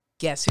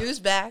Guess who's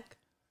back?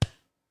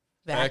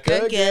 Back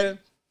again.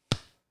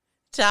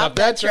 Top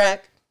that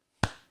track.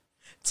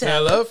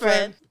 Tell a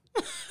friend.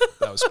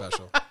 That was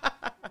special.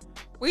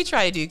 We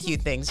try to do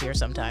cute things here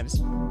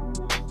sometimes.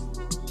 Look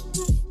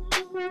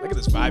at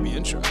this vibey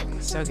intro.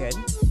 So good.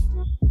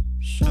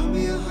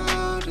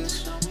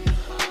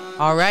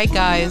 All right,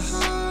 guys.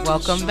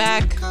 Welcome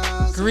back.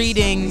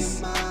 Greetings.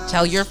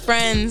 Tell your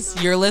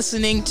friends you're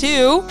listening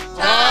to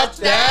Top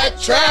That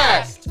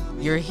Track.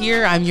 You're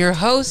here. I'm your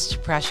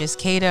host, Precious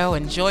Cato,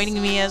 and joining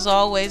me as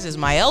always is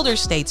my elder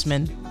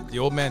statesman, The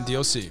old man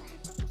DOC.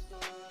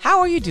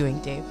 How are you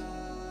doing, Dave?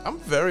 I'm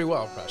very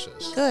well,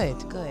 Precious. Good.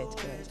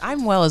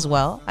 I'm well as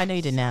well. I know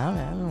you didn't know.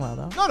 I'm well,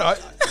 though. No,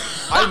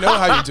 I know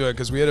how you're doing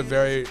because we had a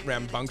very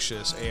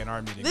rambunctious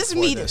A&R meeting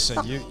before this,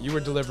 and you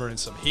were delivering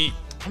some heat.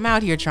 I'm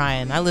out here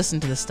trying. I listen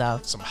to the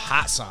stuff. Some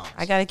hot songs.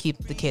 I got to keep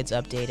the kids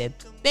updated.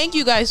 Thank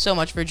you guys so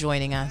much for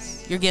joining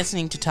us. You're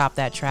listening to Top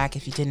That Track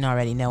if you didn't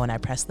already know when I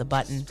pressed the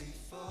button.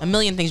 A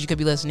million things you could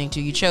be listening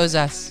to. You chose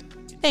us.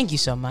 Thank you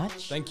so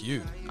much. Thank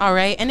you. All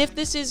right. And if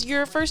this is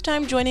your first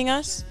time joining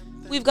us,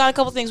 we've got a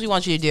couple things we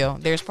want you to do.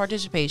 There's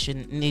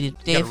participation needed.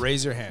 Dave, You gotta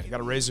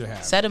raise your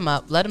hand. Set them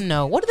up. Let them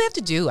know. What do they have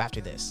to do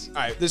after this? All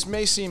right, this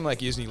may seem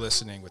like easy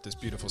listening with this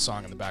beautiful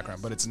song in the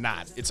background, but it's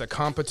not. It's a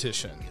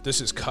competition.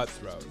 This is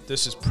cutthroat.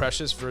 This is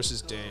Precious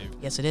versus Dave.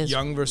 Yes, it is.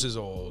 Young versus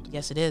old.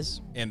 Yes, it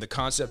is. And the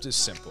concept is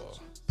simple.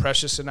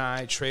 Precious and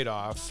I trade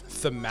off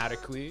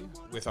thematically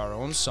with our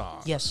own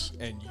song. Yes.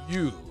 And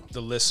you,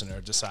 the listener,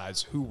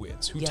 decides who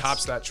wins, who Yes.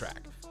 tops that track.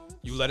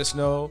 You let us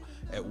know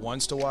at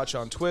Ones to Watch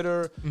on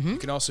Twitter. You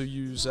can also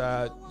use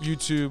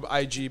YouTube,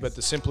 IG, but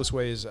the simplest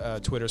way is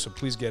Twitter. So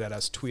please get at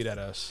us, tweet at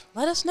us,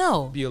 Let us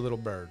know. be a little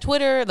bird.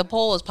 Twitter, the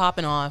poll is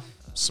popping off.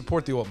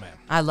 Support the old man.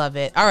 I love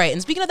it. All right.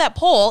 And speaking of that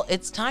poll,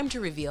 it's time to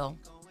reveal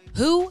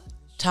who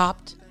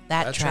topped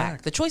that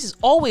track. The choice is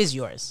always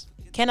yours.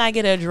 Can I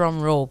get a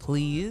drum roll,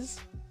 please?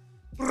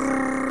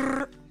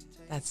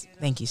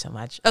 Thank you so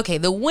much. Okay,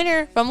 the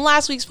winner from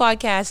last week's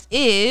podcast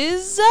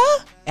is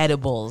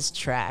Edibles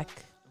track,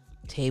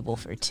 Table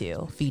for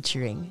Two,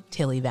 featuring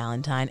Tilly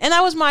Valentine. And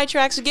that was my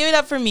track, so give it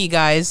up for me,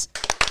 guys.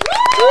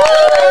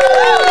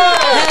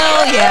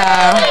 Hell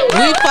yeah.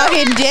 We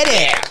fucking did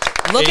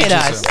it. Look at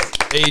us.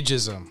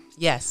 Ageism.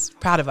 Yes,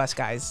 proud of us,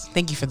 guys.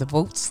 Thank you for the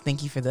votes.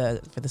 Thank you for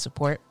the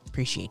support.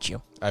 Appreciate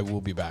you. I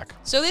will be back.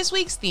 So this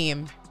week's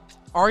theme,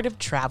 art of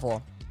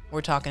travel.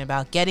 We're talking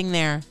about getting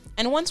there.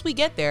 And once we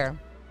get there,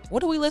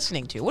 what are we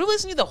listening to? What are we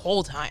listening to the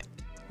whole time?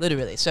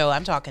 Literally. So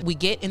I'm talking, we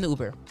get in the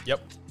Uber.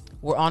 Yep.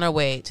 We're on our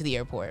way to the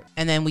airport.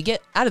 And then we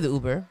get out of the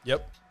Uber.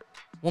 Yep.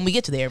 When we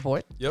get to the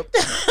airport. Yep.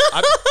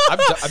 I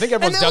think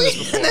everyone's done this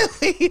before.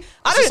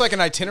 Is this like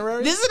an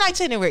itinerary? This is an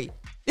itinerary.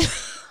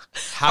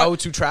 How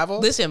to travel?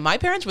 Listen, my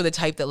parents were the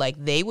type that like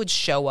they would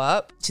show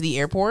up to the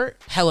airport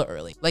hella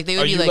early. Like they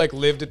would be you like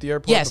lived at the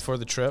airport Yes. before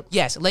the trip?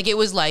 Yes, like it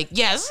was like,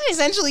 yes,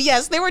 essentially,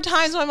 yes. There were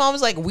times my mom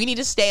was like, we need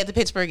to stay at the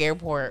Pittsburgh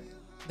airport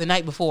the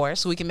night before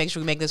so we can make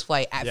sure we make this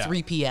flight at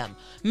 3 p.m.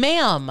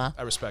 Ma'am.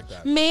 I respect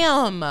that.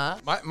 Ma'am.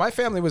 My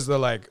family was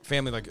the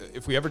family,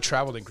 if we ever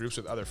traveled in groups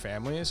with other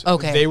families,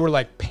 Okay. they were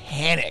like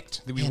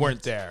panicked that we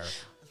weren't there.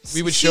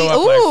 We would See, show up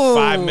ooh.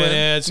 like 5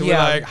 minutes and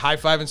Yeah. we're like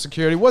high-fiving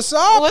security. What's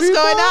up, What's people?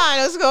 going on?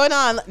 What's going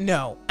on?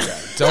 No.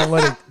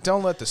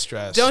 Don't let the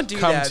stress Don't do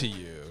come that. to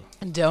you.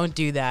 Don't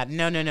do that.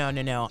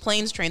 No.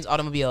 Planes, trains,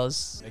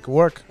 automobiles. Make it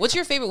work. What's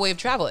your favorite way of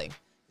traveling?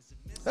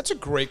 That's a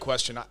great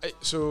question.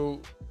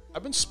 So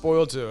I've been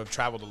spoiled to have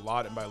traveled a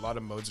lot and by a lot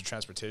of modes of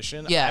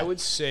transportation. Yeah. I would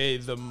say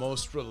the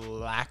most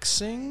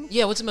relaxing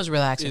Yeah, what's the most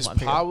relaxing is one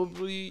for you?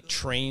 probably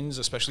trains,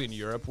 especially in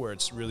Europe where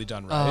it's really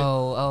done right.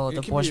 Oh, It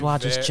the can be bourgeois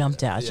just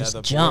jumped out. It Yeah, just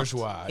the jumped.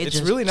 bourgeois. It It's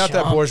just really not that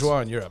jumped.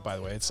 bourgeois in Europe, by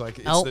the way. It's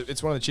like Nope.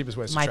 it's one of the cheapest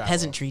ways My to travel.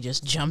 peasantry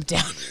just jumped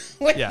out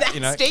with Yeah, that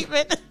you know,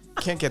 statement.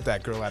 Can't get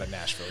that girl out of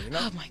Nashville, you know?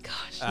 Oh my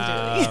gosh.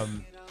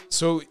 Literally.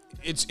 So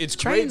it's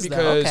Trains, great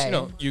though, because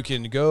okay. you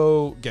can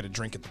go get a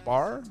drink at the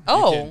bar.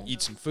 Oh. You can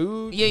eat some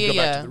food. Yeah, you can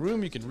yeah, go back yeah. to the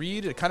room. You can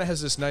read. It kind of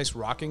has this nice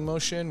rocking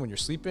motion when you're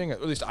sleeping.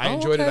 At least I Oh,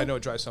 enjoyed it. okay. I know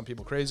it drives some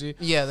people crazy.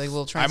 Yeah, they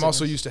will try. I'm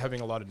also used to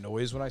having a lot of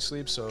noise when I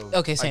sleep. So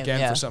Okay, same, again,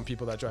 yeah. for some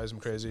people that drives them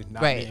crazy.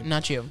 Not Right, me.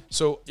 not you.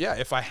 So yeah,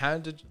 if I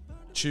had to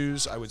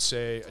choose, I would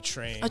say a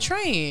train. A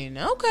train.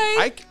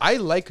 Okay. I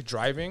like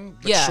driving,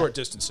 but Yeah. short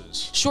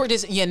distances. Short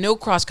distance. Yeah, no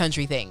cross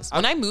country things.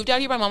 When I moved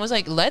out here, my mom was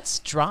like, "Let's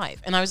drive,"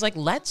 and I was like,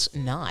 "Let's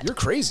not." You're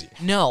crazy.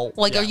 No,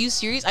 like, Yeah. are you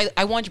serious?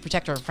 I wanted to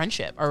protect our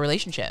friendship, our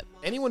relationship.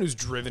 Anyone who's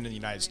driven in the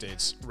United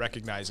States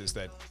recognizes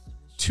that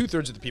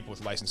 2/3 of the people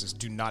with licenses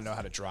do not know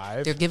how to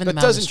drive. They're given that them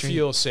out on the doesn't street.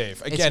 feel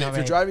safe. Again, not if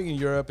you're right. driving in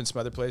Europe and some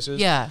other places,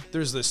 Yeah.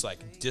 there's this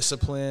like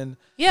discipline.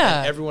 Yeah.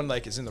 and everyone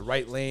like is in the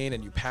right lane,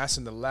 and you pass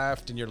in the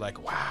left, and you're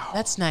like, wow,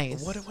 That's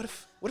nice. What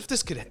if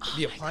this could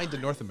be applied to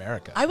North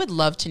America? I would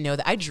love to know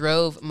that. I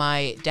drove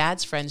my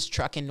dad's friend's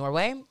truck in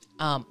Norway,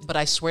 but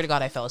I swear to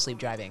God, I fell asleep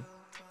driving.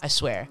 I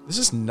swear. This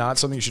is not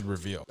something you should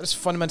reveal. That's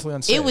fundamentally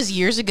unsafe. It was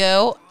years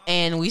ago,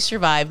 and we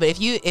survived. But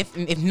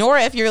if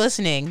Nora, if you're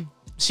listening,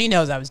 she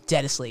knows I was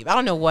dead asleep. I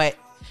don't know what.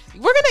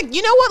 We're gonna,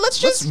 you know what?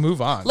 Let's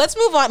move on. Let's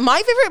move on.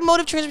 My favorite mode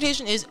of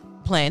transportation is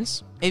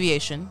planes.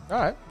 Aviation. All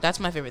right. That's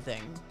my favorite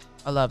thing.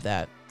 I love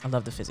that. I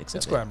love the physics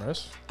It's of it.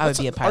 glamorous. I would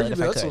be a pilot if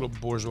I That's a could. little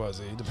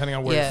bourgeoisie, depending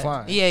on where Yeah. you're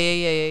flying.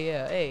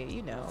 Yeah. Hey,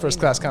 you know. First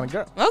you class know. kind of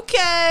girl.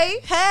 Okay.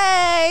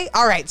 Hey.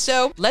 All right.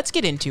 So let's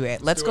get into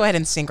it. Let's do go it. ahead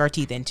and sink our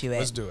teeth into it.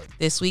 Let's do it.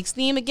 This week's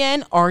theme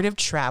again, art of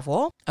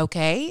travel.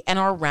 Okay. And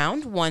our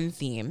round one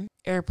theme,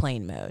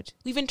 airplane mode.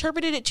 We've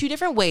interpreted it two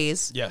different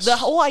ways. Yes. The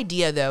whole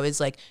idea, though,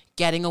 is like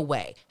getting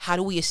away. How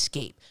do we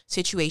escape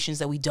situations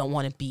that we don't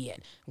want to be in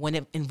when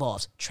it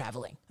involves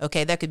traveling?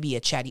 Okay. That could be a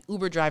chatty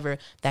Uber driver.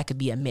 That could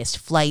be a missed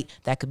flight.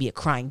 That could be a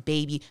crying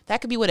baby. That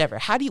could be whatever.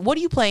 What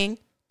are you playing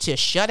to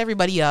shut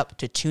everybody up,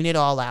 to tune it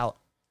all out?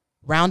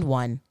 Round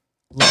one.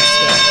 Let's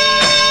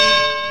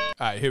go.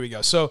 All right, here we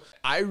go. So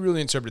I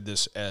really interpreted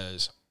this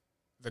as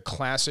the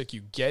classic.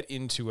 You get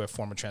into a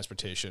form of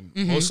transportation,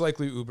 most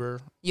likely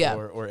Uber, Yeah.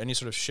 or any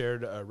sort of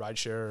shared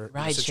rideshare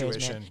Ride shares,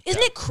 situation. man.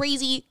 Isn't it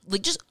crazy?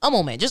 Like, just a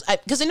moment,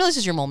 because I know this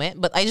is your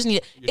moment, but I just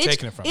need You're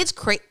taking it from me. It's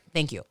crazy.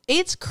 Thank you.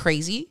 It's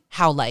crazy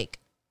how like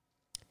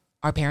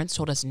our parents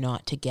told us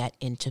not to get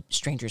into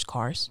strangers'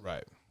 cars,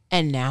 Right,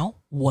 and now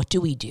what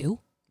do?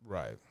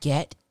 right.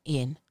 Get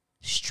in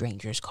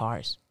strangers'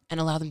 cars and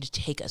allow them to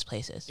take us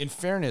places. In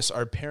fairness,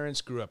 our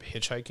parents grew up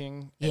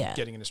hitchhiking and Yeah.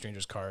 getting into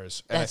strangers'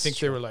 cars, and That's I think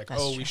they true. were like,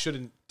 That's "Oh, true. we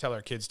shouldn't tell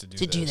our kids to do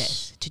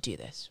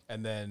this.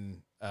 And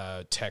then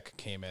tech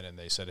came in and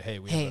they said, "Hey,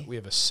 we Hey.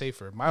 have a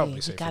safer, mildly Hey,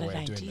 we safer got way an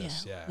of doing idea.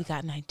 this." Yeah. We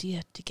got an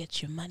idea to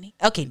get your money.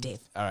 Okay, Dave,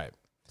 All right.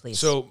 please.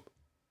 So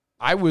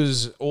I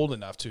was old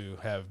enough to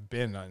have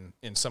been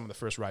in some of the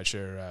first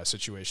rideshare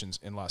situations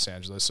in Los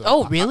Angeles. So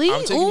Oh, really?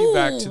 I'm taking you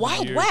back Ooh, to the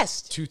Wild year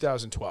West.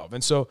 2012.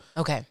 And so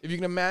okay, if you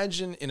can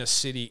imagine in a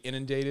city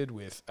inundated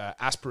with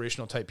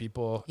aspirational type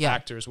people, Yeah.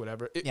 actors,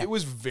 whatever, Yeah. it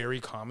was very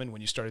common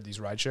when you started these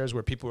rideshares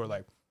where people were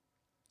like,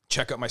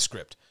 check out my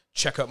script,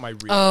 check out my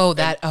reel. oh And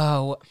that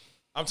oh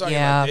I'm talking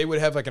Yeah. about they would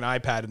have like an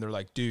iPad and they're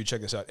like, dude,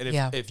 check this out. And if,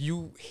 Yeah. if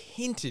you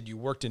hinted you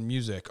worked in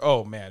music,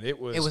 oh man, it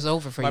was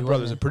over for my you.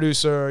 brother's a wasn't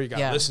producer. You got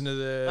to Yeah. listen to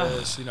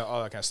this,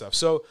 all that kind of stuff.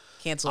 So it?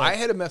 Cancel. I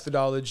had a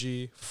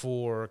methodology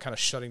for kind of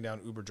shutting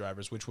down Uber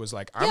drivers, which was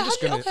like, Yeah,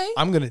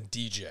 I'm gonna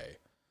DJ.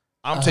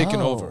 I'm taking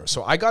Oh. over.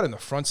 So I got in the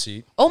front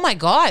seat. Oh my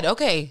God.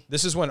 Okay.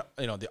 This is when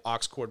the aux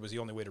cord was the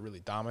only way to really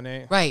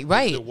dominate. Right.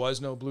 There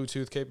was no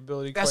Bluetooth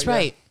capability. That's quite yet.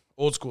 right.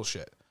 Old school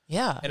shit.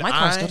 Yeah. And My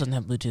car I- still doesn't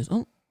have Bluetooth.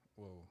 Oh,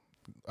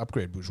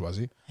 Upgrade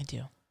bourgeoisie. I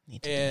do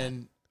need to. do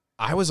And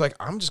I was like,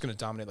 I'm just going to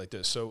dominate like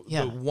this. So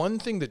Yeah. the one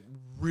thing that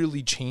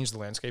really changed the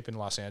landscape in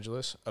Los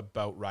Angeles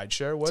about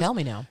rideshare that. was Tell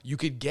me now. you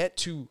could get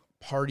to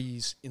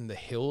parties in the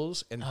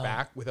hills and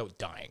back without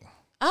dying.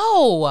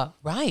 Oh,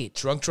 right.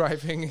 Drunk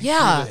driving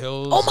Yeah. through the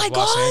hills Oh my of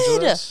Los God.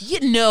 Angeles.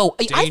 You know,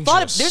 I thought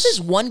Dangerous. there's this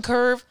one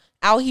curve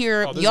out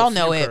here. Oh, there's Y'all a few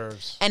know it.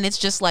 curves. And it's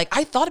just like,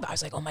 I thought about it. I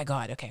was like, oh my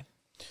God. Okay.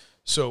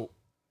 So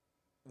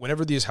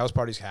whenever these house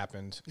parties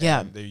happened,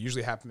 Yeah. and they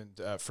usually happened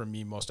for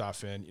me most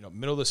often,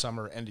 middle of the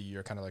summer, end of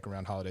year, kind of like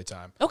around holiday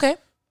time, Okay.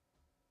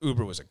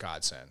 Uber was a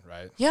godsend,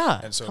 right? Yeah.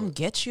 And so come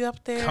get you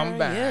up there. Come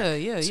back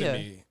Yeah. to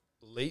me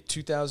late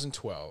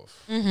 2012.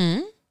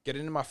 Mm-hmm. Get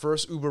into my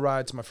first Uber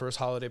ride to my first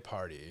holiday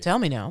party. Tell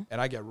me now. And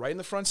I get right in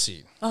the front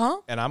seat. Uh-huh.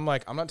 And I'm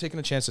like, I'm not taking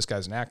a chance. This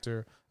guy's an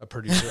actor, a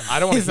producer. I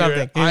don't want He's to hear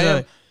something. it. He's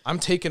something. I'm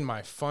taking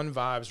my fun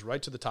vibes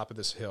right to the top of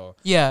this hill.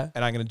 Yeah.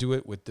 And I'm going to do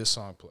it with this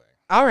song playing.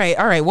 All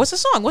right. What's the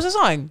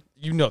song?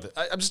 You know that.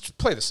 I'm just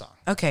play the song.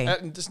 Okay.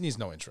 This needs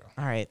no intro.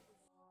 All right.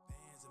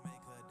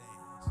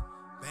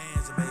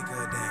 Bands that make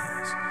her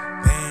dance.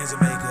 Bands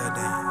that make her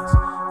dance.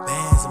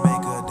 Bands that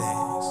make her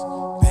dance.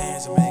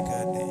 Bands that make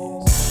her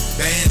dance.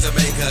 Bands that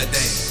make her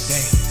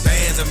dance.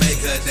 Bands that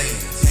make her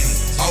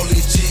dance. All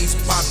these chicks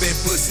popping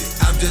pussy.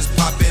 I'm just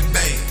popping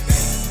bang.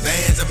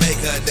 Bands that make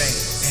her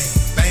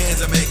dance. Bands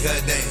that make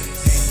her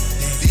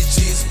dance. These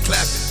chicks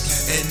clapping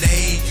and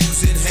they ain't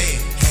using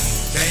hands.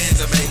 Bands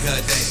that make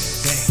her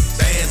dance.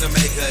 Bands that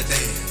make her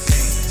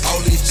dance. All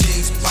these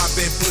chicks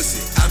popping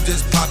pussy. I'm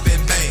just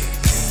popping bang.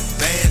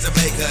 Bands that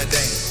make her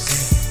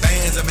dance.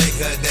 Bands that make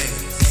her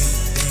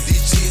dance.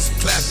 These chicks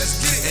clap,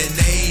 let's get it. And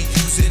they ain't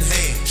using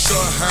hands.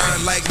 Short hair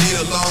like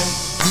Neil Long.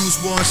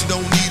 Use one, she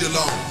don't need a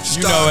loan. She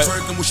You know start it.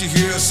 twerking when she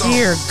hear a song.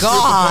 Dear Strip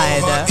up on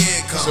her God.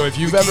 income. So if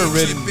you've We ever keep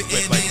ridden dripping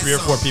with in like that 3 or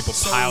 4 song. people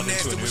So piled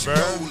nasty into an when she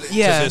Uber roll it.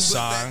 Yeah. to this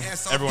song,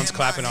 everyone's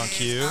clapping on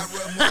cue.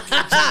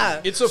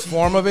 It's a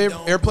form of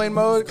airplane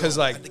mode because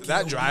like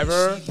that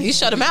driver, You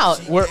shut him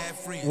out.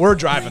 we're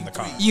driving the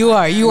car. You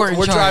are in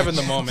We're charge. driving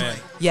the moment.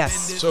 Yes.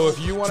 So if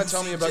you want to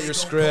tell me about your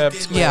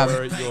script Yeah.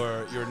 or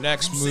your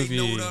next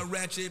movie,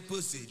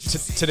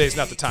 today's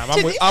not the time.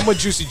 I'm with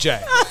Juicy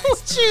J.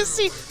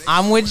 Juicy.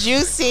 I'm with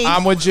Juicy.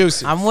 I'm with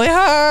Juicy. I'm with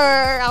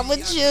her. I'm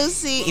with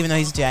Juicy. Even though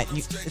he's dead.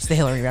 It's the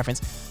Hillary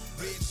reference.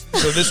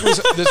 So this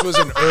was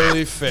an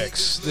early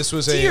fix. This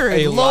was Dear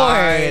a Lord.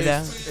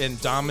 live and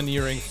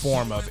domineering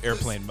form of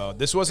airplane mode.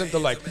 This wasn't the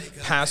like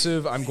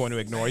passive I'm going to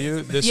ignore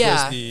you. This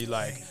Yeah. was the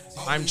like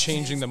I'm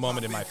changing the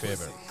moment in my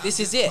favor. This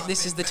is it.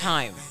 This is the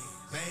time.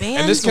 And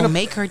Bands this will can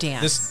make her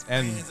dance. This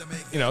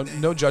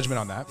and no judgment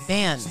on that.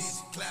 Bands.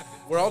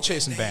 We're all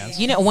chasing bands.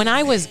 You know, when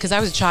I was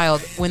a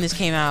child when this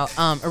came out,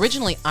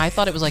 originally I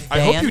thought it was like I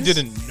bands. hope you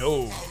didn't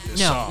know this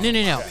No, song. no.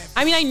 Okay.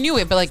 I mean, I knew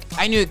it, but like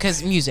I knew it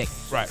because music.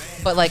 Right.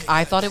 But like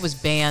I thought it was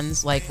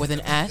bands like with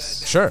an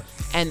S. Sure.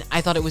 And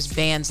I thought it was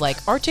bands like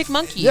Arctic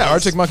Monkeys. Yeah,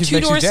 Arctic Monkeys Two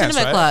makes you Door dance,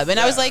 Cinema right? Club. And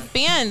I was Yeah. like,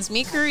 bands,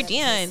 make her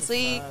dance.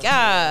 Like,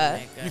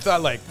 You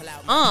thought like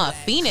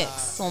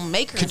Phoenix will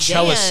make her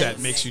Coachella dance. set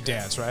makes you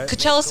dance, right?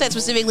 Coachella set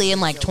specifically in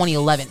like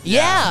 2011.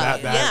 Yeah,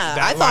 that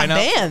I thought lineup.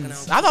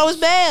 bands. I thought it was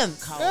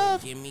bands.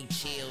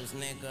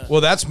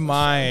 Well, that's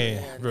my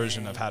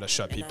version of how to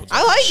shut people down.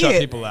 I like shut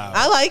it. people out.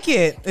 I like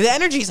it. The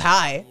energy's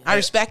high. I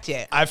respect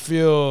it. I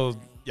feel,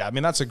 yeah, I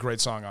mean, that's a great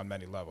song on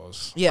many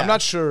levels. Yeah. I'm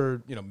not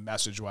sure,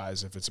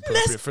 message-wise, if it's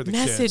appropriate for the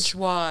kids.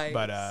 Message-wise.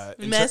 But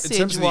in terms of the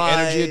energy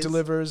Message-wise. it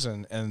delivers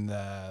and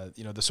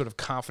the sort of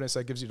confidence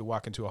that gives you to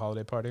walk into a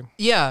holiday party,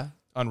 Yeah,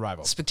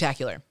 unrivaled.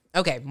 spectacular.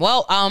 Okay,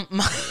 well,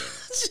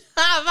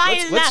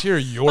 Let's hear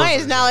your Mine is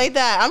version. not like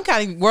that. I'm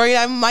kind of worried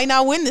I might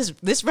not win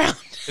this round.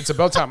 It's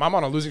about time. I'm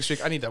on a losing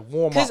streak. I need to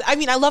warm up. Because I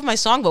mean, I love my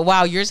song, but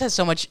wow, yours has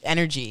so much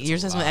energy.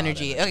 Yours has some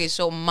energy. Okay,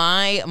 so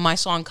my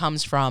song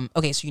comes from.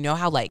 Okay, so you know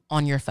how like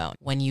on your phone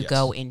when you Yes.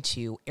 go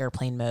into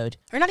airplane mode,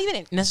 or not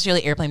even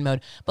necessarily airplane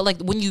mode, but like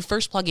when you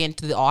first plug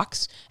into the aux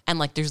and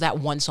like there's that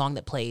one song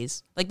that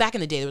plays. Like back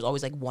in the day, there was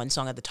always like one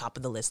song at the top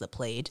of the list that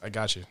played. I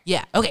got you.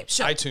 Yeah. Okay.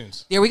 So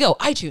iTunes. there we go.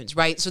 iTunes,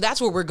 right? So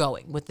that's where we're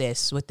going with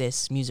this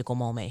musical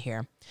moment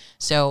here.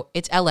 So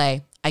it's LA.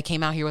 I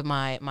came out here with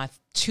my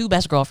two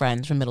best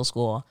girlfriends from middle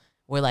school.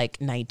 We're like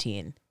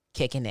 19,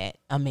 kicking it,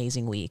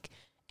 amazing week.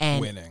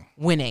 And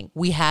winning.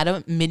 We had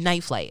a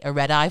midnight flight, a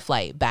red-eye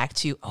flight back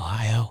to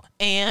Ohio.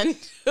 And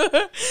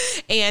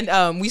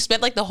we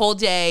spent like the whole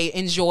day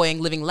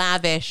enjoying living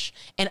lavish.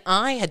 And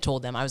I had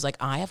told them, I was like,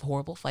 I have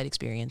horrible flight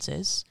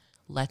experiences.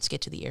 Let's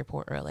get to the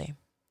airport early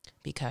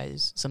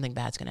because something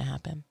bad's going to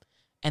happen.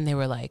 And they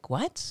were like,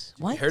 what?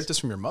 You inherited this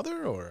from your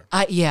mother, or?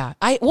 Yeah.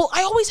 I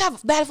always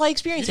have bad flight You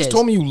experiences. just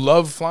told me you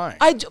love flying.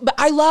 But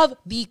I love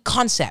the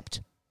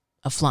concept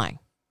of flying.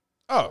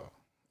 Oh,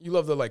 you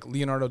love the like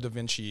Leonardo da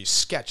Vinci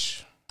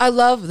sketch. I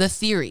love the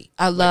theory.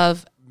 I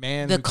love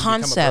Man, the who can become a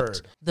concept.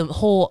 bird. The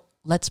whole,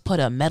 let's put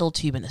a metal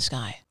tube in the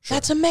sky. Sure.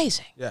 That's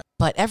amazing. Yeah.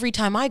 But every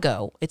time I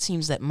go, it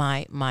seems that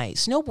my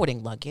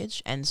snowboarding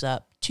luggage ends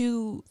up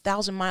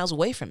 2,000 miles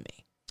away from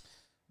me.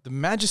 The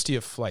majesty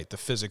of flight, the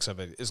physics of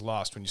it, is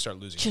lost when you start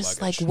losing your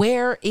Just luggage. like,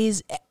 where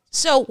is...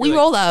 So we Like,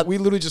 roll up. We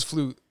literally just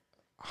flew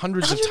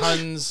hundreds of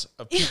tons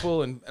of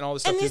people and all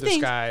this stuff And through these the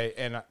things- sky,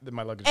 and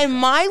my luggage. And is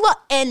gone. my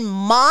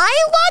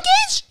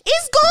luggage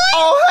is gone?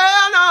 Oh,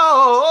 hell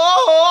no.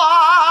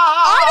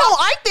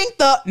 I think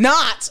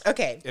not.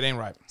 Okay. It ain't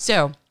right.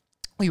 So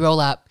we roll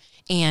up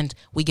and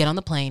we get on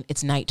the plane.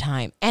 It's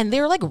nighttime. And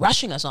they're like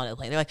rushing us on the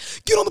plane. They're like,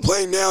 Get on the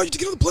plane now. You have to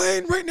get on the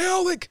plane right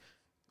now. Like,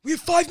 we have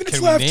 5 minutes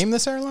Can left. we Name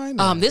this airline?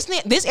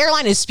 this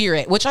airline is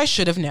Spirit, which I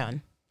should have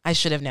known. I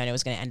should have known it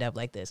was going to end up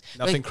like this.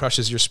 Nothing Like,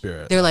 crushes your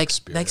spirit. they're like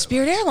Spirit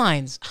Spirit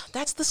Airlines.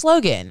 That's the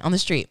slogan on the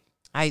street.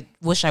 I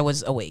wish I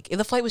was awake. If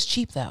the flight was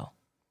cheap though.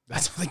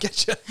 That's how they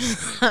get you.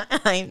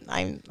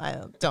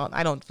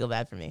 I don't feel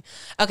bad for me.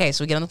 Okay,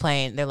 so we get on the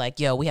plane. They're like,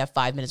 yo, we have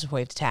 5 minutes before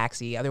we have to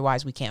taxi.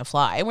 Otherwise, we can't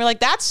fly. And we're like,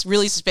 that's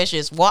really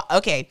suspicious. What?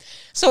 Okay.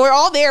 So we're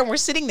all there and we're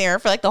sitting there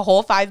for like the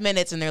whole 5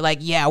 minutes. And they're like,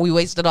 yeah, we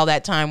wasted all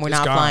that time. We're It's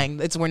not gone.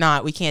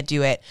 flying. We can't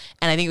do it.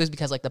 And I think it was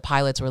because like the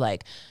pilots were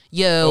like,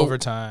 yo,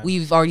 Overtime.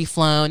 we've already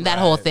flown. That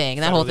whole Right. thing.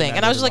 And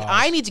Federally I was just like, mandated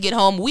laws. I need to get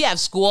home. We have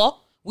school.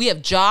 We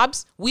have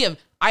jobs.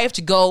 I have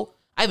to go.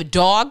 I have a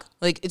dog.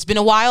 Like, it's been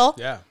a while.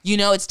 Yeah.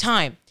 It's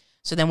time.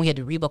 So then we had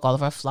to rebook all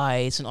of our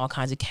flights and all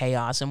kinds of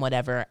chaos and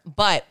whatever.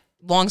 But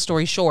long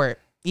story short,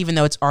 even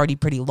though it's already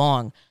pretty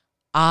long,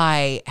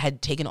 I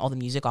had taken all the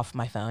music off of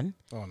my phone.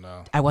 Oh,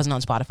 no. I wasn't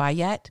on Spotify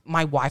yet.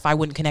 My Wi-Fi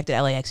wouldn't connect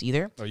to LAX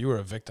either. Oh, you were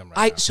a victim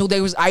right now. So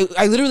there was I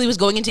literally was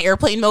going into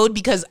airplane mode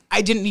because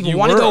I didn't even You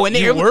want to were- go in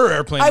there. you were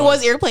airplane I mode.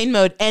 was airplane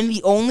mode. And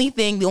the only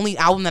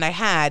album that I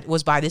had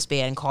was by this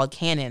band called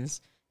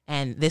Cannons.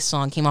 And this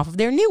song came off of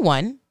their new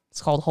one.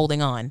 It's called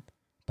Holding On.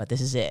 But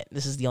this is it.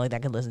 This is the only thing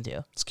I could listen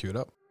to. Let's cue it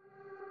up.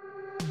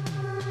 I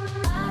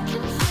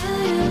can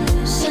feel you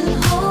losing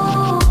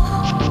hope.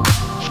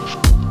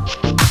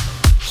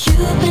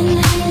 You've been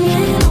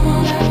hanging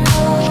on the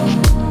road.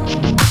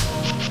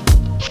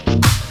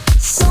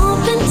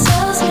 Something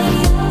tells me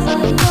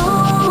you're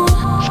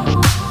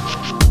alone.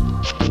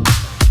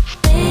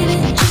 Baby,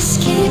 just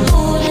keep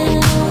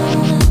holding on.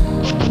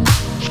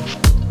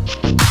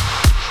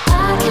 I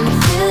can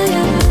feel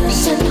you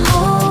losing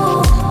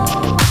hope.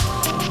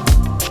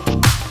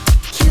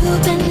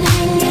 You've been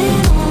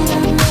hanging on the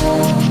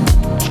road.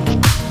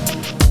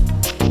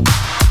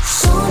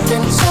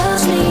 Something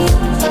tells me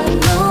you're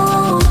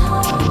alone.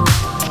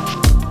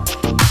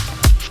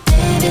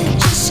 Baby,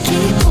 just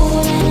keep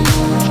holding on.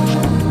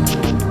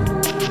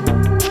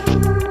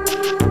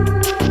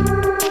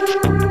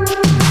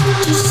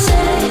 Just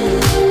say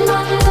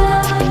my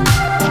love.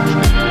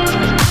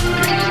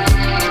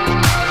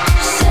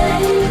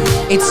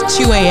 Say It's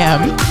 2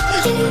 a.m.,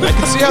 I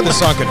can see how this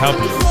song could help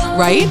you.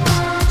 right?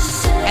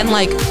 And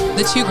like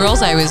the two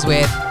girls I was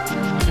with,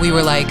 we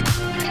were like,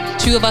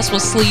 two of us will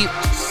sleep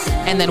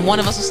and then one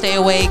of us will stay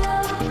awake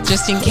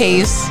just in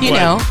case, you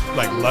know.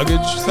 Like luggage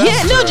theft?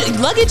 Yeah, no,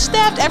 or- luggage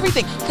theft,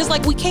 everything. Because,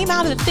 like, we came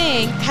out of the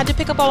thing, had to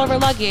pick up all of our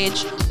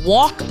luggage,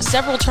 walk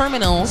several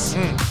terminals,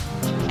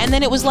 and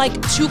then it was like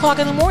 2 o'clock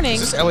in the morning.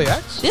 Is this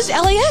LAX? This is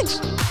LAX.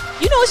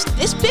 You know,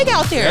 it's big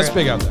out there. Yeah, it's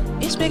big out there.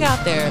 It's big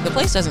out there. The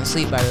place doesn't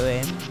sleep, by the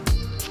way.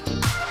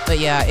 But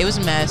yeah, it was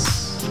a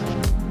mess.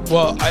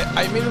 Well,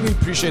 I immediately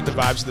appreciate the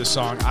vibes of this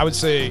song. I would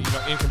say, you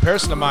know, in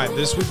comparison to mine,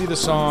 this would be the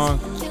song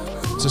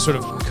to sort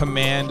of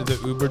command the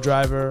Uber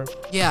driver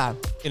Yeah,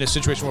 in a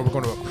situation where we're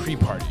going to a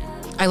pre-party.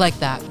 I like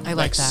that. I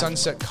like that.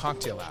 Sunset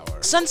Cocktail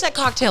Hour. Sunset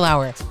Cocktail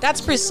Hour. That's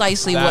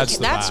precisely That's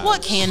the that's vibes.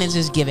 what Cannons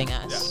is giving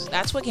us. Yeah.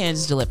 That's what Cannons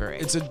is delivering.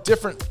 It's a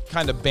different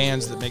kind of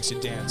bands that makes you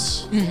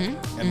dance.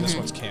 And this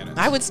one's Canon.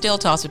 I would still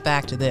toss it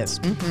back to this.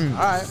 All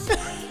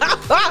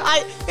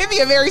right. It'd be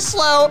a very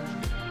slow.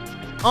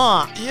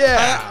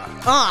 Yeah.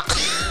 Uh.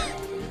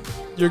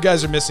 You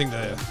guys are missing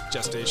the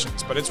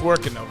gestations, but it's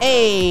working though.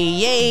 Hey,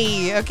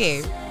 yay.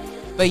 Okay.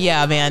 But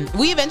yeah, man,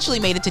 we eventually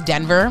made it to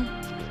Denver,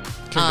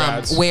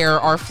 Congrats. where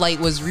our flight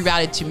was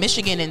rerouted to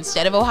Michigan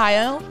instead of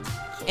Ohio,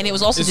 and it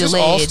was also Is this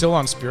delayed. all still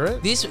on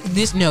Spirit? This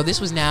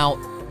was now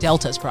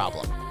Delta's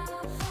problem,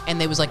 and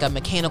there was like a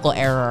mechanical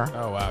error.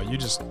 Oh wow, you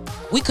just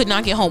We could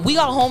not get home. We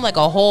got home like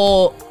a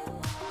whole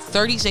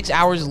 36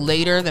 hours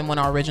later than when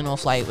our original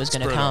flight was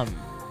going to Screwed up. come.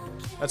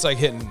 that's like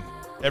hitting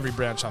every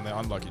branch on the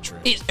unlucky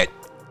tree.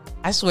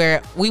 I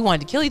swear, we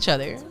wanted to kill each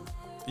other.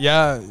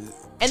 Yeah.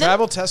 And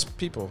Travel test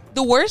people.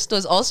 The worst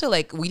was also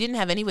like we didn't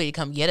have anybody to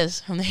come get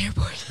us from the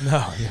airport.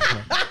 No,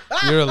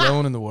 you're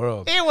alone in the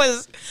world. It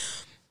was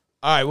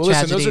All right, well,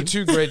 listen, those Tragedy.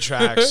 are 2 great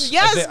tracks.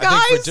 Yes, I think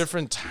guys. for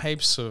different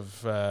types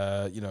of,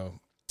 Yeah.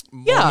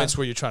 moments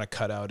where you're trying to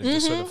cut out and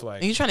just sort of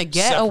like you're trying to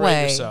get separate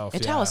away. yourself.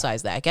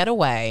 Italicize that. Get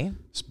away.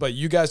 But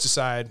you guys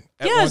decide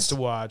at Yes. once to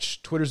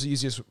watch. Twitter's the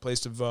easiest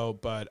place to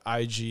vote, but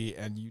IG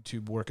and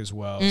YouTube work as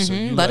well. So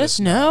you Let us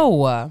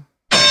know.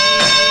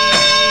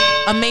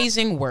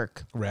 Amazing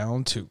work.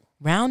 Round 2.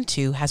 Round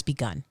 2 has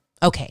begun.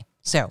 Okay,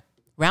 so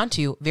round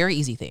 2, very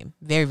easy theme.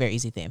 Very, very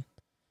easy theme.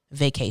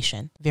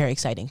 Vacation. Very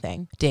exciting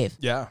thing. Dave,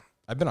 Yeah,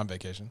 I've been on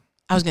vacation.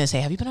 I was going to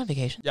say, have you been on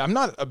vacation? Yeah, I'm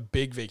not a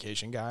big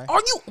vacation guy. Are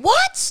you?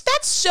 What?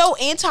 That's so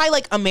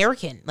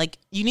American. Like,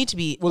 you need to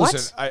be. Well, what?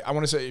 listen, I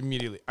want to say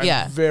immediately, I'm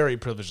Yeah. very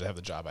privileged to have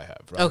the job I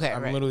have. Right? Okay,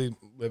 I'm right. literally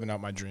living out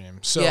my dream.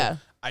 So Yeah.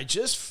 I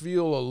just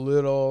feel a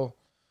little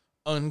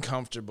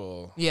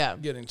uncomfortable Yeah.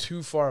 getting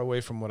too far away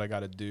from what I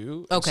got to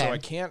do. And Okay. So I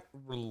can't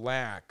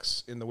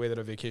relax in the way that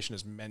a vacation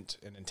is meant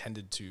and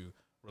intended to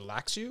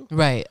relax you.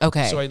 Right.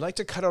 Okay. So I'd like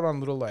to cut out on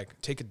little, like,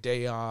 take a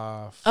day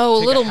off. oh,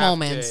 take a little half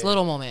moments. day,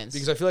 Little moments.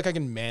 Because I feel like I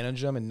can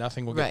manage them and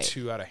nothing will Right. get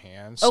too out of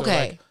hand. So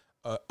Okay.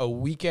 like a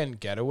weekend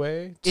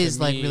getaway to Is,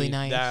 like, me, really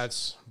nice.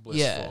 That's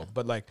blissful. Yeah.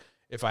 But like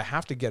if I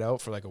have to get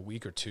out for like a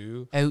week or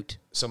 2, Out.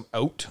 some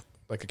out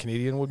like a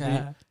Canadian would Yeah.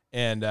 be.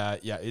 And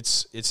yeah,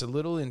 it's a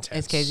little intense.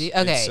 It's crazy?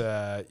 Okay.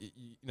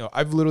 It's,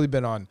 I've literally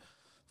been on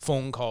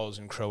phone calls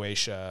in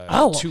Croatia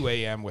Oh. at 2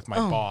 a.m. with my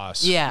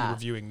boss yeah.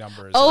 reviewing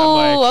numbers. Oh,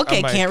 I'm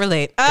okay. like, Can't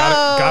relate.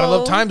 Gotta Oh.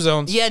 love time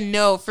zones. Yeah,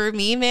 no, for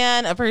me,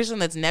 man, a person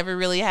that's never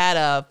really had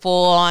a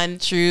full-on,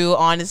 true,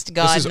 honest to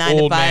God This is 9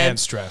 to old 5. man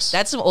stress.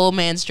 That's some old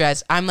man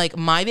stress. I'm like,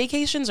 my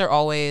vacations are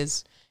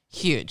always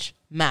huge,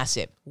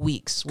 massive,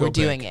 weeks. We're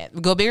doing big.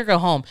 it. Go big or go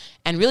home.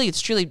 And really, it's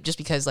truly just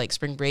because like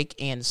spring break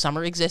and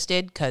summer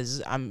existed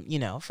because I'm,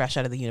 fresh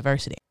out of the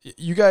university.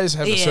 You guys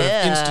have a sort of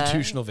Yeah.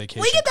 institutional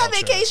vacation. We get that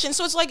culture. vacation.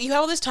 So it's like, you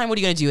have all this time. What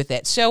are you going to do with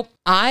it? So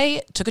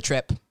I took a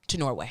trip to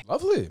Norway.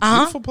 Lovely, Uh-huh.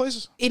 beautiful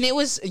places. And it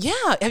was, yeah.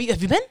 Have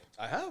you been?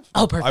 I have.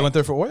 Oh, perfect. I went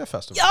there for Oya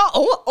Festival.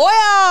 Oh,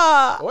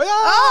 yeah. Oya!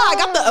 I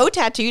got the O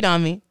tattooed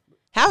on me.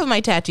 Half of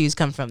my tattoos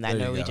come from that There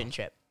you Norwegian go.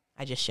 trip.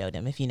 I just showed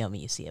him. If you know me,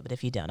 you see it. But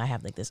if you don't, I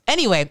have like this.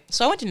 Anyway,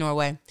 so I went to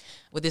Norway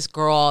with this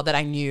girl that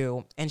I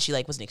knew, and she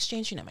like was an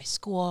exchange student at my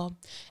school,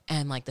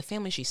 and like the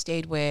family she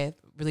stayed with,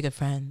 really good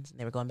friends, and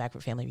they were going back for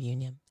a family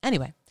reunion.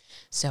 Anyway,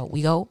 so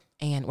we go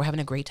and we're having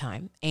a great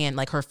time, and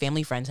like her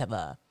family friends have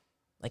a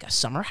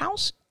summer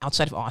house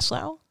outside of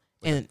Oslo,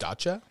 and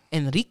Dacha?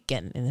 in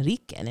Riken,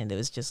 and it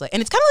was just like,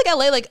 and it's kind of like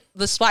LA, like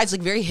the spot is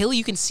like very hilly.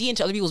 You can see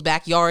into other people's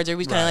backyards.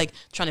 Everybody's kind of Right.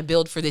 like trying to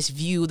build for this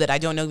view that I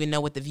don't even know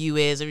what the view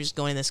is. They're just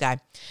going in the sky.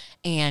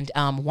 And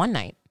one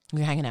night we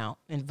were hanging out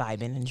and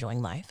vibing,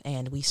 enjoying life,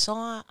 and we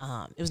saw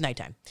it was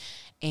nighttime,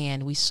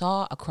 and we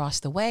saw across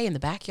the way in the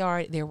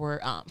backyard there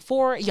were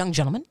 4 young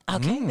gentlemen.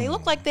 Okay, they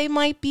looked like they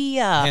might be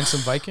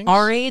Handsome Vikings?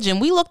 our age,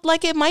 and we looked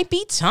like it might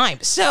be time.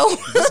 So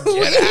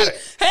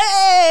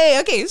hey,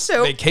 okay,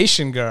 so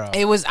Vacation girl.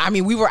 it was. I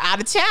mean, we were out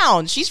of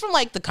town. She's from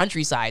like the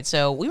countryside,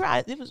 so we were.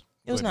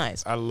 It was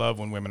nice. I love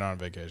when women are on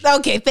vacation.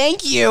 Okay,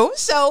 thank you.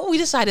 So we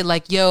decided,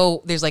 like,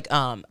 yo, there's like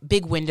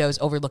big windows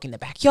overlooking the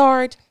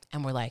backyard,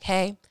 and we're like,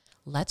 hey,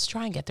 let's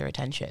try and get their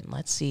attention.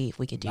 Let's see if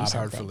we could do Not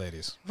something. hard for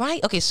ladies.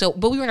 Right? Okay, so,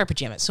 but we were in our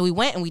pajamas. So we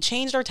went and we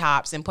changed our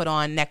tops and put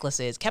on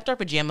necklaces, kept our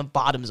pajama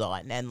bottoms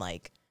on, and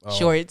like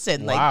shorts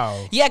and like,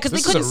 wow. yeah, because they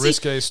This is a couldn't see.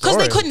 risque Because story.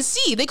 they couldn't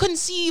see. They couldn't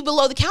see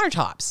below the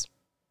countertops.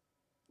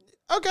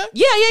 Okay.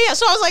 Yeah.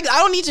 So I was like, I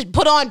don't need to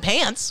put on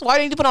pants. Why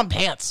do I need to put on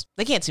pants?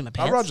 They can't see my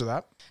pants. I'll roger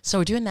that. So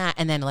we're doing that,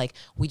 and then like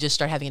we just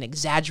start having an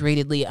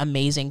exaggeratedly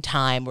amazing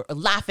time. We're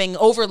laughing,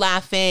 over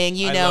laughing,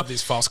 I love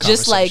these false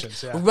just like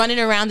conversations, running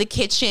around the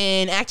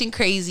kitchen, acting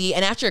crazy.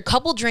 And after a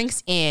couple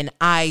drinks in,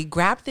 I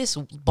grabbed this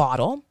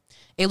bottle.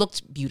 It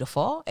looked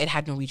beautiful. It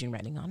had Norwegian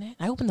writing on it.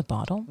 I opened the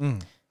bottle.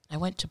 I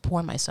went to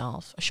pour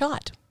myself a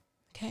shot.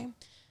 Okay,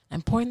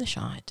 I'm pouring the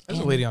shot. As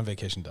a lady on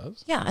vacation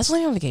does. Yeah, as a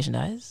lady on vacation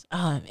does.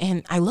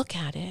 And I look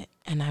at it,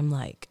 and I'm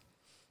like,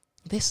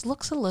 this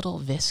looks a little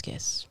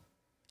viscous.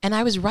 And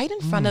I was right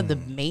in front of the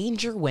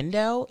major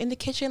window in the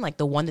kitchen, like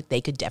the one that they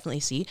could definitely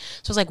see.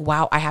 So I was like,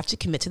 wow, I have to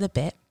commit to the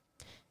bit.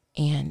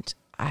 And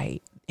I,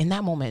 in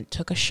that moment,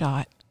 took a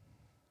shot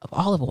of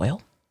olive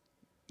oil.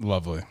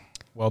 Lovely.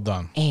 Well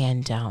done.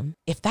 And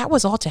if that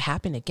was all to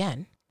happen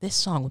again, this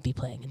song would be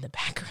playing in the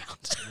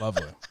background.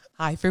 Lovely.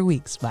 High for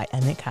Weeks by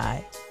Emmett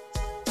Kai.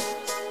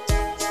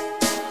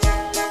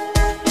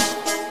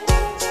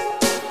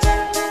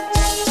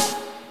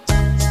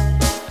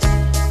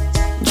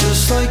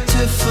 Just like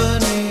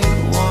Tiffany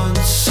once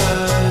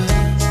said,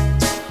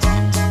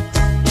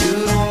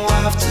 you don't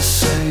have to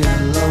say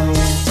hello.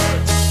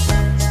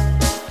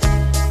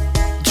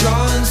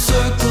 Drawing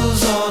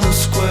circles on a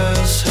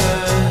square's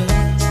head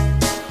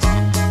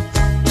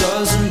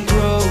doesn't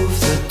prove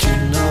that you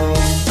know.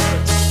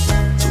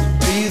 So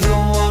be the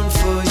one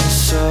for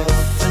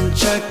yourself and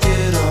check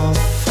it off.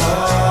 Oh,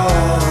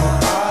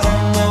 I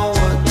don't know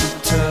what to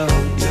tell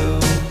you.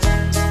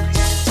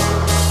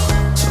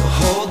 So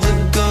hold the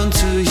gun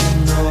to your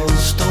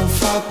nose, don't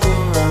fuck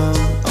around.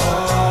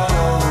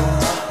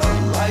 Oh, a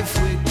life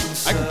we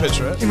I can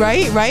picture it.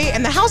 Right?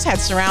 And the house had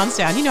surround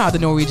sound. You know how the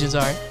Norwegians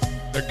are.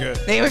 They're good.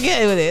 They were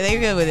good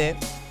with it.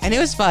 And it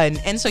was fun.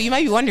 And so you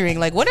might be wondering,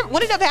 like, what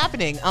ended up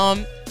happening?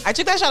 I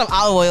took that shot of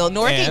olive oil.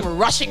 Nora And? came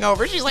rushing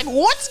over. She's like,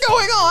 what's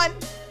going on?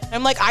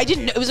 I'm like, I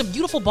didn't know. It was a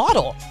beautiful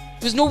bottle.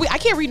 It was I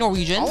can't read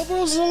Norwegian. Olive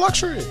oil is a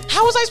luxury.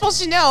 How was I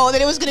supposed to know that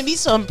it was going to be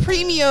some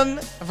premium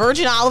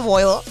virgin olive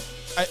oil?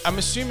 I'm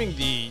assuming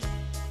the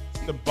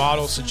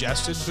bottle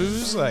suggested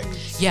booze, like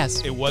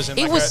Yes. it wasn't.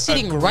 It like was a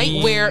sitting green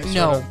right where, sort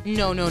no. of-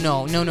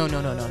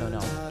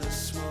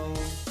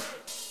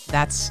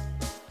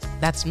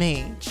 That's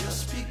me.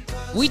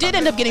 We did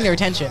end up getting their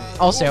attention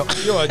also.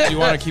 Yo, do you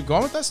want to keep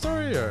going with that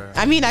story, or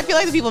I mean, I feel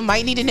like the people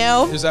might need to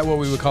know. is that what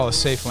we would call a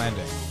safe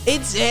landing?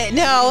 It's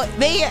no,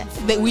 they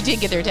we did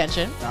get their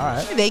attention. All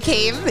right. They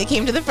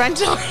came to the front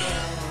door.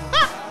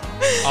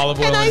 Olive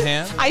oil And in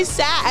hand. I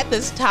sat at the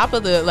top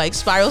of the like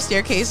spiral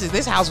staircases.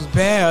 This house was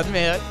bad,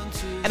 man.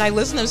 And I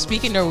listened to them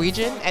speak in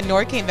Norwegian, and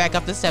Nora came back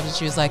up the steps and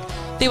she was like,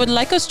 they would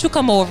like us to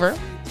come over.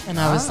 And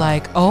I was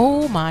like,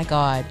 oh my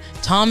God.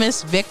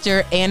 Thomas,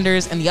 Victor,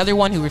 Anders, and the other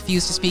one who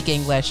refused to speak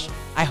English.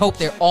 I hope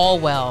they're all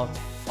well.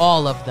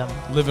 All of them.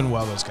 Living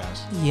well, those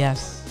guys.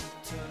 Yes.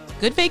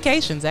 Good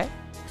vacations, eh?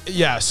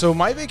 Yeah. So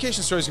my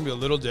vacation story is gonna be a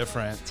little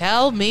different.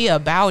 Tell me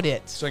about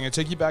it. So I'm gonna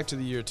take you back to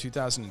the year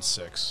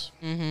 2006.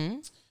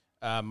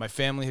 My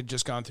family had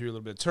just gone through a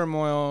little bit of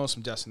turmoil,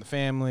 some deaths in the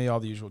family, all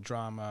the usual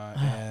drama,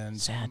 and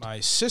sad. my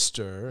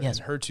sister Yes.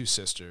 and her two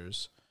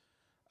sisters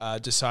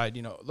decide,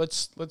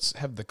 let's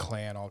have the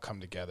clan all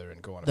come together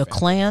and go on The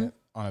clan?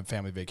 on a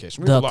family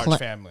vacation. We're a large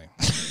family.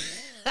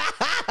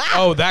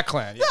 Oh, that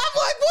clan. Yeah. I'm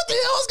like, what the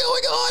hell is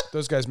going on?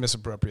 Those guys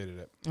misappropriated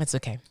it. It's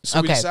okay.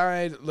 So we okay.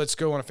 decide, let's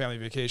go on a family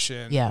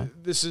vacation. Yeah.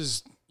 This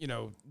is,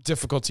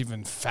 difficult to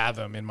even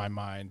fathom in my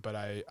mind, but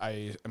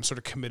I am sort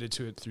of committed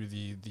to it through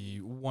the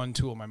one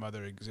tool my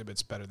mother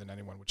exhibits better than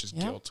anyone, which is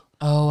guilt.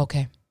 Oh,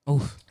 okay.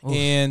 Oof.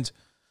 And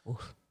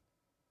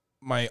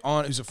my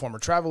aunt, who's a former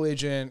travel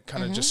agent,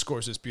 kind of just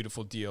scores this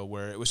beautiful deal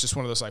where it was just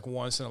one of those like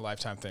once in a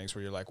lifetime things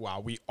where you're like, wow,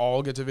 we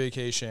all get to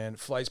vacation,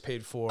 flights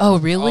paid for. Oh,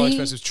 really? All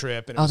expensive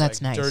trip. And it Oh, was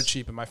that's like nice. dirt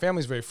cheap. And my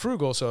family's very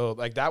frugal. So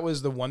like that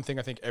was the one thing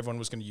I think everyone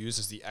was going to use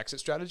as the exit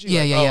strategy.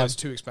 Yeah, like, yeah. it's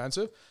too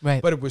expensive.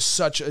 Right. But it was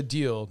such a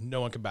deal,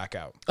 no one could back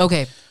out.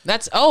 Okay.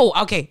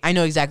 Okay. I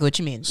know exactly what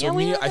you mean. So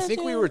I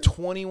think we were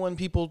 21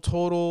 people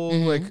total,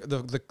 like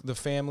the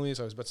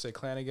families. I was about to say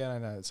clan again. I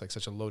know it's like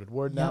such a loaded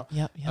word now.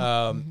 Yep.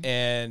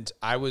 And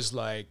I was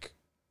like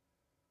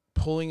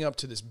pulling up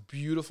to this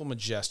beautiful,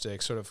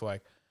 majestic, sort of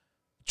like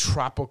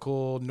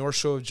tropical North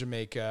Shore of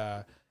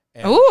Jamaica.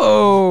 And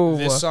Ooh.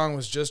 this song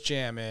was just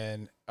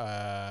jamming.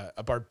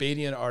 A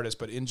Barbadian artist,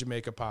 but in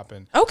Jamaica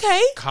popping.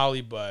 Okay. Collie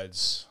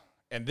Buds.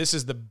 And this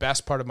is the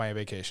best part of my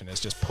vacation,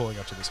 is just pulling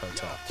up to this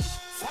hotel.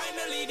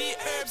 Finally the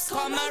herbs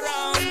come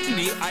around.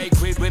 The high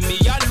grade when me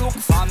a look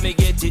for me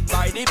get it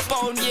by the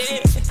pound,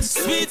 yeah.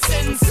 Sweet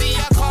sensei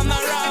a come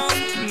around.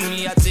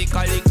 Me a take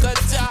a little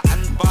jar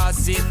and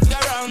pass it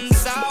around.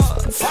 So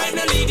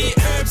finally the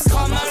herbs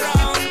come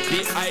around.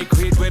 The high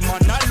grade when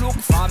man a look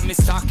for me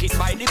stock it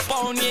by the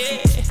pound,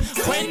 yeah.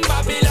 When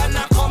Babylon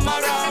a come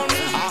around,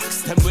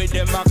 ask them where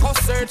them a go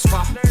search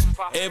for.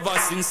 Ever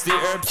since the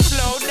herbs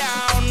slow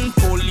down,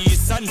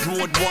 police and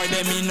road boy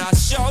them in a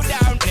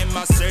showdown. Them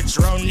a search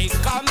round the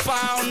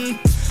compound.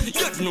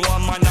 You know a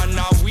man and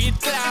a weed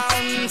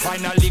clown.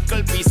 Find a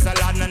little piece of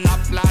land and a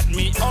plant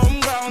me home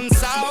ground.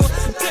 So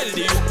tell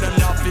the youth them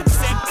not fit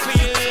set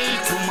pill.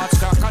 Too much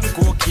crack and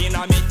cocaine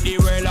I make the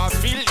world a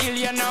feel ill,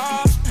 you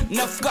know.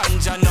 enough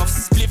ganja, enough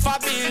spliff a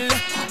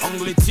bill.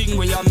 Only thing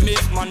where you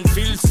make man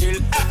feel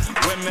chill.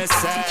 When me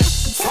say,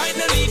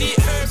 finally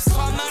the herbs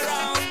come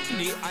around.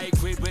 The high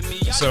grade when me.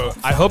 So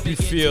I hope you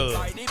feel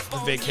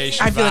the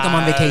vacation. I feel like I'm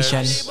on vibes. vacation.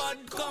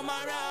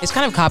 It's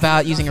kind of cop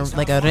out using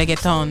like a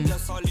reggaeton.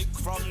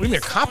 What do you mean a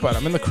cop out?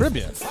 I'm in the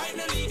Caribbean.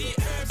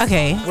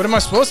 Okay, What am I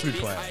supposed to be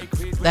playing?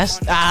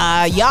 that's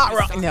yacht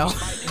rock. No,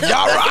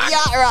 Yacht rock.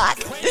 yacht rock.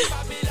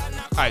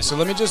 All right, so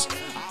let me just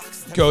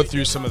go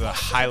through some of the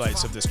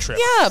highlights of this trip.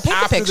 Yeah, paint the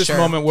After this picture.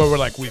 moment where we're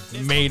like,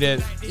 we've made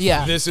it.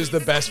 Yeah. This is the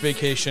best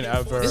vacation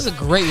ever. This is a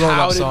great roll-up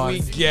How song.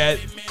 did we get?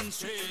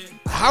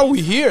 How are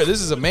we here?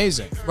 This is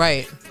amazing.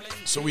 Right.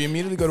 So we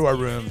immediately go to our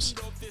rooms.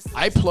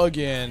 I plug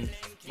in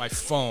my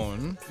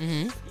phone,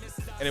 and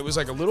it was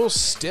like a little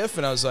stiff,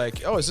 and I was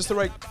like, "Oh, is this the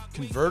right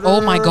converter?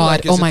 Oh my God.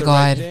 Like, is Oh it my the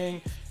right God.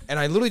 thing?" And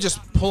I literally just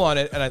pull on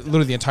it, and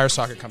literally the entire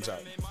socket comes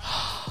out,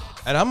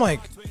 and I'm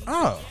like,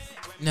 "Oh."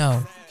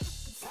 No.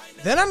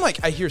 Then I'm like,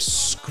 I hear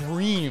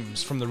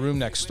screams from the room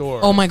next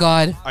door. Oh my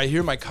God. I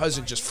hear my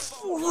cousin just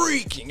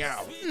freaking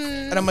out,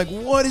 and I'm like,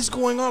 "What is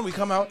going on?" We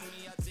come out.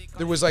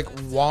 There was like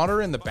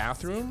water in the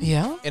bathroom.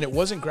 Yeah? And it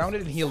wasn't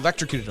grounded, and he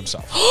electrocuted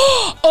himself.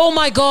 Oh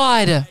my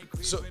God.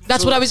 So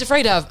That's what I was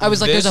afraid of. I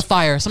was like, this- there's a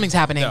fire. Something's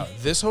happening. No,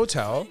 this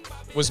hotel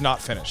was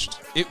not finished.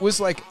 It was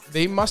like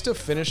they must have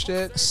finished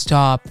it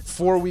Stop.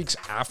 4 weeks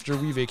after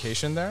we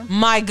vacationed there.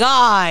 My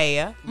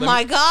guy. me-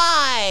 My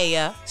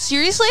guy.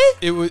 Seriously?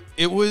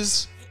 It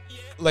was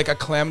like a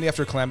calamity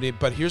after calamity.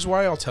 But here's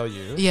why I'll tell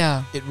you.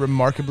 Yeah. It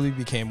remarkably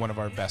became one of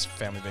our best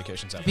family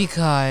vacations ever.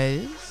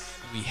 Because.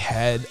 We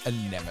had a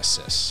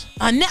nemesis.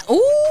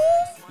 Ooh.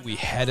 We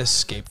had a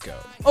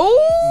scapegoat. Ooh.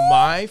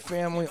 My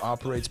family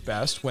operates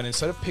best when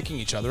instead of picking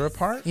each other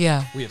apart,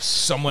 Yeah. we have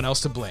someone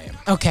else to blame.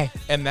 Okay.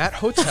 And that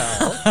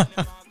hotel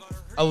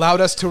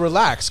allowed us to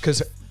relax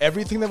because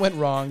everything that went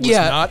wrong was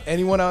Yeah. not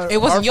anyone else. It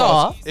wasn't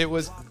y'all. It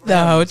was The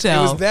them. hotel.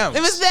 It was them.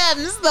 It was them.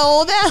 It's the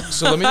whole them.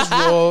 So let me just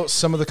roll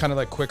some of the kind of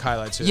like quick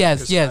highlights here. Yes,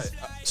 'cause yes.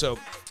 so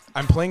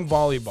I'm playing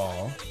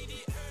volleyball,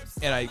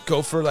 and I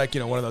go for like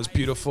one of those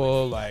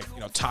beautiful like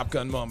Top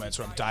Gun moments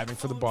where I'm diving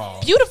for the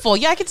ball, Beautiful.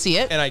 Yeah, I could see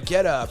it. and I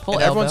get up, Full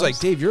and everyone's elbows. like,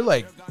 "Dave, you're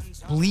like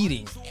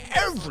bleeding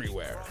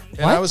everywhere."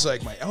 And What? I was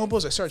like, "My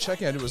elbows." I started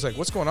checking. I was like,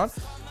 "What's going on?"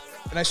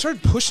 And I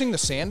started pushing the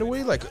sand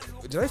away. Like,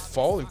 did I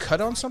fall and cut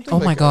on something? Oh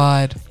Like, my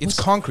God. It's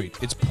concrete.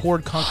 It's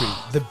poured concrete.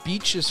 The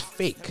beach is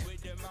fake.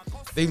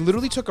 They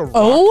literally took a rock,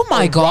 Oh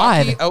my a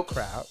God. rocky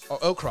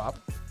outcrop.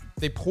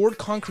 They poured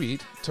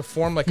concrete to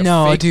form like a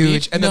No, fake dude,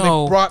 beach, and then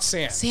no. they brought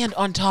sand. Sand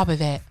on top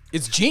of it.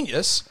 It's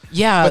genius.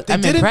 Yeah, they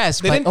I'm didn't-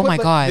 impressed, they but didn't oh put, my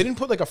like- God. They didn't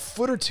put like a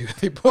foot or two.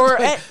 They put Or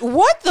like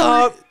what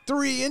the?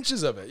 3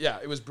 inches of it. Yeah,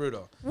 it was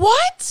brutal.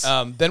 What?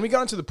 Then we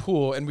got into the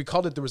pool, and we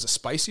called it. There was a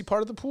spicy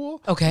part of the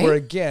pool. Okay. Where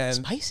again,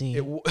 Spicy.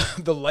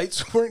 the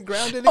lights weren't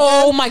grounded. Again,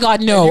 Oh my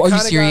God, no. And Are you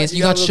kinda serious?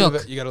 You got a little shook.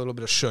 bit of you got a little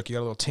bit of shook. You got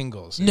a little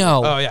tingles.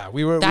 No. Oh yeah,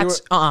 we were.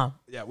 That's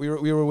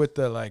We were with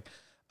the like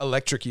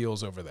electric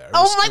eels over there. It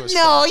Oh was- my it was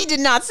no! fun. You did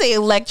not say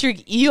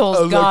electric eels,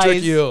 Electric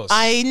guys. eels.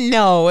 I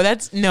know.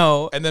 That's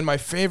no. And then my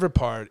favorite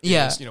part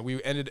Yeah. is,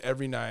 we ended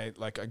every night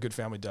like a good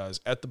family does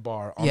at the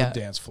bar on Yeah. the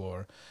dance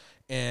floor.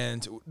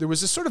 And there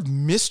was this sort of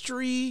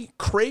mystery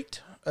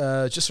crate,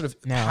 just sort of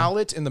No.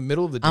 pallet in the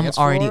middle of the I'm dance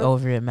floor. already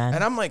over it, man.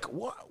 And I'm like,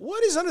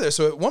 what is under there?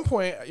 So at one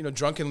point,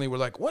 drunkenly, we're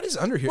like, what is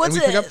under here? What's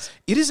and we pick up, this?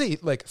 it is a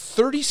like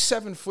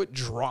 37-foot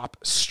drop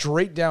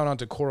straight down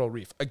onto Coral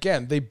Reef.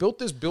 Again, they built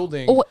this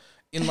building Oh,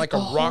 in like a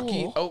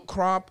rocky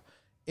outcrop.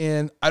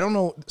 And I don't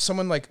know,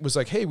 someone was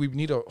like, hey, we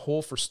need a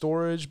hole for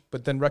storage,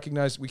 but then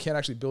recognized we can't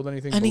actually build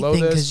anything below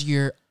Anything this. because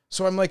you're.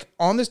 So I'm like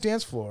on this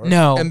dance floor.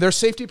 No. And their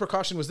safety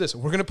precaution was this.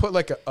 We're going to put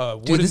like a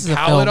wooden this is a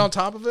pallet film. on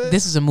top of it.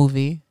 This is a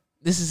movie.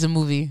 This is a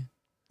movie.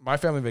 My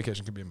family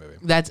vacation could be a movie.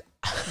 That's.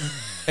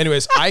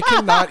 Anyways, I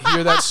cannot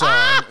hear that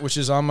song, which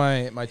is on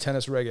my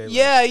tennis reggae list,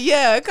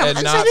 Yeah. Come and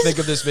on. not say think this.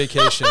 of this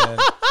vacation.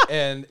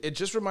 And it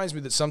just reminds me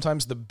that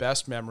sometimes the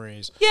best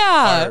memories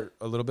Yeah. are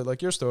a little bit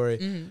like your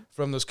story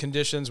from those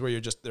conditions where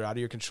they're out of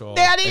your control.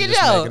 They're out of and your just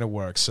control. making it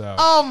work. So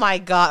Oh my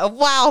God!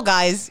 Wow,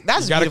 guys,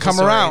 that's you got to beautiful come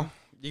story. around.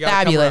 You gotta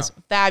come Fabulous,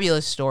 around.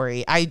 fabulous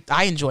story. I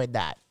enjoyed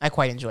that. I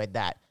quite enjoyed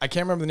that. I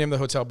can't remember the name of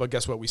the hotel, but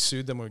guess what? We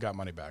sued them and we got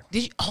money back.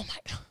 Did you? Oh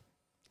my!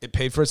 It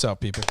paid for itself,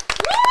 people.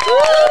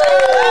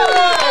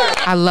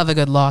 I love a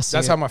good lawsuit.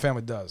 That's how my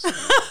family does. All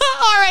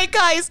right,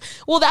 guys.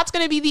 Well, that's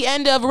going to be the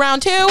end of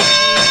round 2.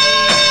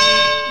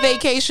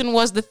 Vacation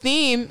was the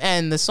theme,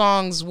 and the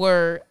songs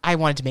were. I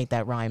wanted to make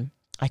that rhyme.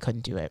 I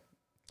couldn't do it.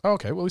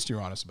 Okay, well, at least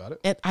you're honest about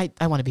it. And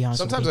I want to be honest.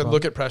 Sometimes with I people.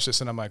 look at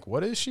Precious and I'm like,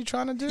 what is she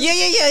trying to do? Yeah.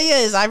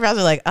 His eyebrows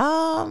are like,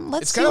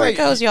 let's It's see kinda where like- it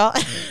goes, y'all.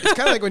 It's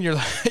kind of like when you're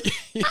like,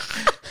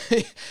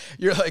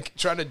 you're like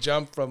trying to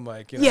jump from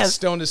like Yes.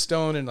 stone to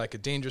stone in like a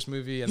dangerous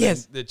movie, and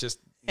Yes. then it just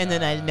And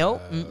then I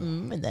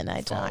and then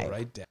I fall die.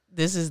 right down.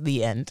 This is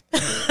the end.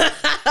 This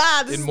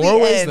In is more the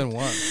ways end. than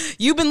one.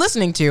 You've been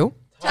listening to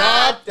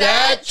Top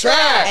that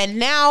track. and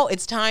now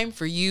it's time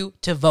for you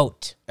to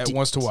vote. At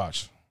Wants to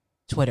Watch,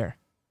 Twitter.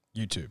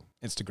 YouTube,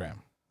 Instagram.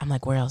 I'm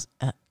like, where else?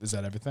 Is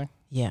that everything?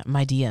 Yeah,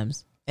 my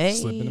DMs. Hey,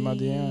 Slip into my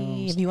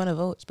DMs. if you want to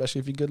vote. Especially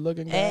if you're good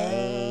looking.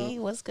 Hey,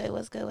 what's good?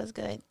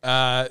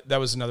 That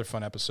was another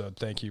fun episode.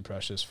 Thank you,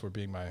 Precious, for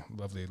being my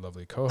lovely,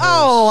 lovely co-host.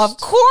 Oh, of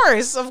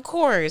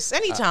course.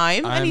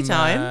 Anytime.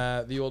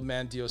 I'm the old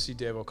man, DOC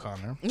Dave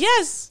O'Connor.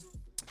 Yes.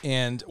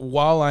 And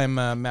while I'm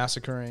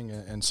massacring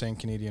and saying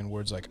Canadian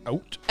words like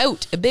out,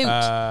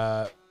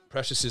 About.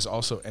 Precious is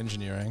also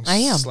engineering. I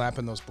am.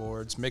 Slapping those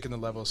boards, making the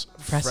levels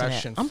Pressing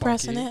fresh it. and I'm funky.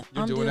 pressing it.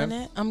 You're I'm doing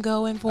it. I'm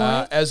going for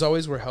it. As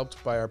always, we're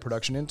helped by our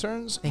production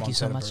interns. Thank you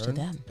so Montana much to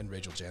Byrne them. And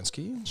Rachel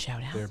Jansky.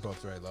 Shout out. They're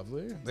both very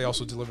lovely. They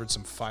also delivered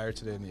some fire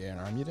today in the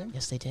A&R meeting.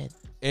 Yes, they did.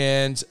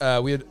 And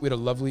we had a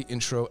lovely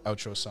intro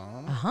outro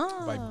song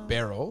by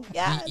Beryl.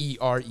 Yes.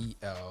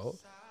 Berel.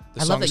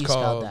 The I song love that is you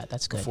spelled called that.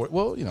 That's good. if you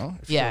want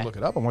to look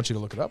it up, I want you to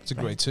look it up. It's a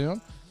great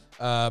tune.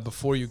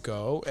 Before you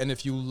go, and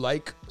if you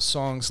like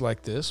songs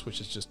like this,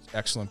 which is just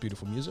excellent,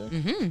 beautiful music,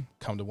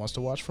 come to Wants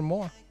to Watch for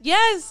more.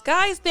 Yes,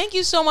 guys, thank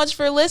you so much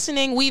for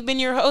listening. We've been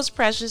your hosts,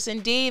 Precious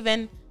and Dave,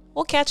 and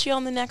we'll catch you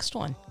on the next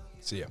one.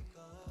 See ya.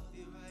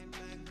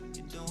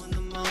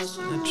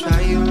 I try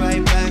you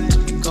right back,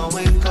 you're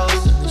going cold.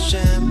 The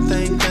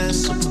champagne glass,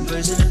 super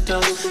raising the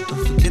dose.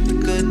 Don't forget the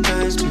good